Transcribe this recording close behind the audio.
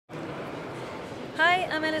Hi,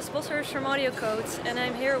 I'm Alice Bossers from AudioCodes, and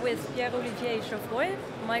I'm here with Pierre Olivier Geffroy,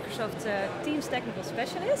 Microsoft Teams Technical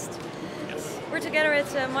Specialist. Yes. We're together at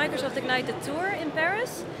Microsoft Ignite the Tour in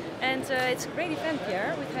Paris, and it's a great event,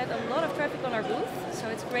 Pierre. We've had a lot of traffic on our booth, so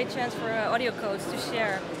it's a great chance for AudioCodes to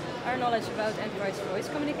share our knowledge about enterprise voice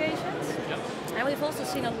communications. Yep. And we've also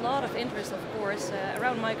seen a lot of interest, of course,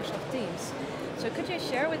 around Microsoft Teams. So could you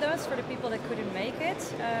share with us, for the people that couldn't make it,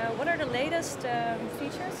 what are the latest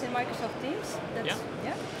features in Microsoft Teams?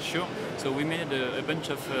 Yeah, sure. So we made a bunch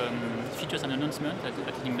of features and announcements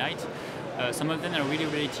at Ignite. Some of them are really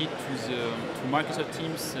related to Microsoft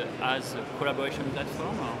Teams as a collaboration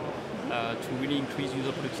platform to really increase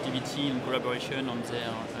user productivity and collaboration on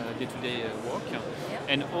their day-to-day work. Yep.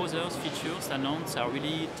 And other features announced are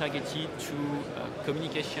really targeted to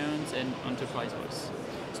communications and enterprise voice.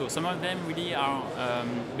 So some of them really are,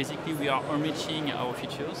 basically we are enriching our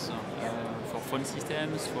features for phone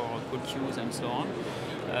systems, for call queues and so on.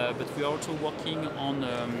 But we are also working on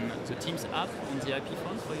the Teams app on the IP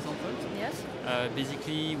phones, for example. Yes.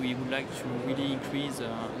 Basically, we would like to really increase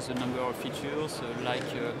the number of features, like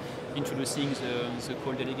introducing the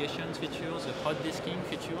call delegations features, the hot desking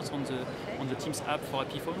features on the Teams app for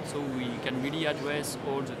IP phone, so we can really address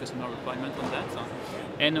all the customer requirements on that.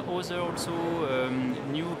 And other also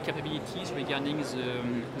new capabilities regarding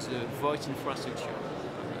the voice infrastructure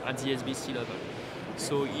at the SBC level.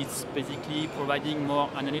 So it's basically providing more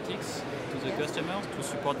analytics to the customers to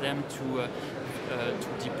support them to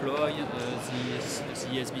deploy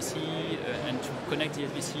the SBC and to connect the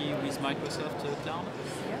SBC with Microsoft Cloud.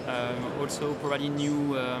 Also providing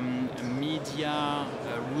new media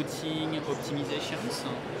routing optimizations,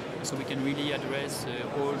 so we can really address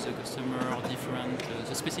all the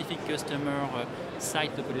the specific customer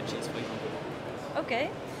site topologies, for example. Okay.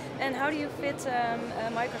 And how do you fit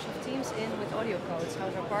Microsoft Teams in with AudioCodes?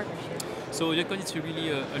 How's our partnership? So AudioCodes is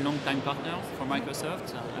really a long-time partner for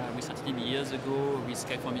Microsoft. We started years ago with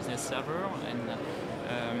Skype for Business Server,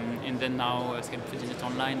 and then now Skype for Business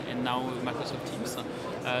Online, and now Microsoft Teams.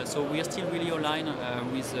 So we are still really aligned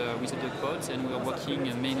with AudioCodes, and we are working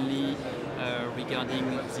mainly regarding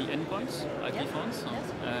the endpoints, IP phones,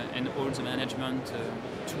 and all the management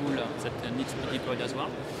tool that needs to be deployed as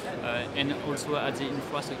well, and also at the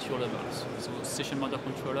infrastructure levels. So session motor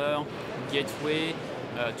controller, gateway,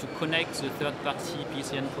 to connect the third-party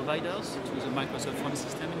PCN providers to the Microsoft phone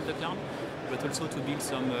system in the cloud, but also to build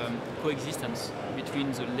some coexistence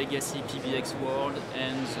between the legacy PBX world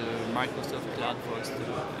and the Microsoft Cloud voice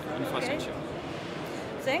infrastructure. Okay.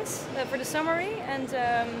 Thanks for the summary, and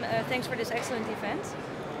thanks for this excellent event.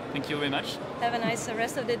 Thank you very much. Have a nice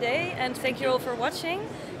rest of the day, and thank you all for watching.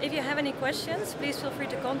 If you have any questions, please feel free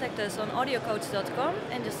to contact us on audiocodes.com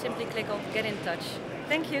and just simply click on Get in Touch.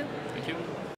 Thank you. Thank you.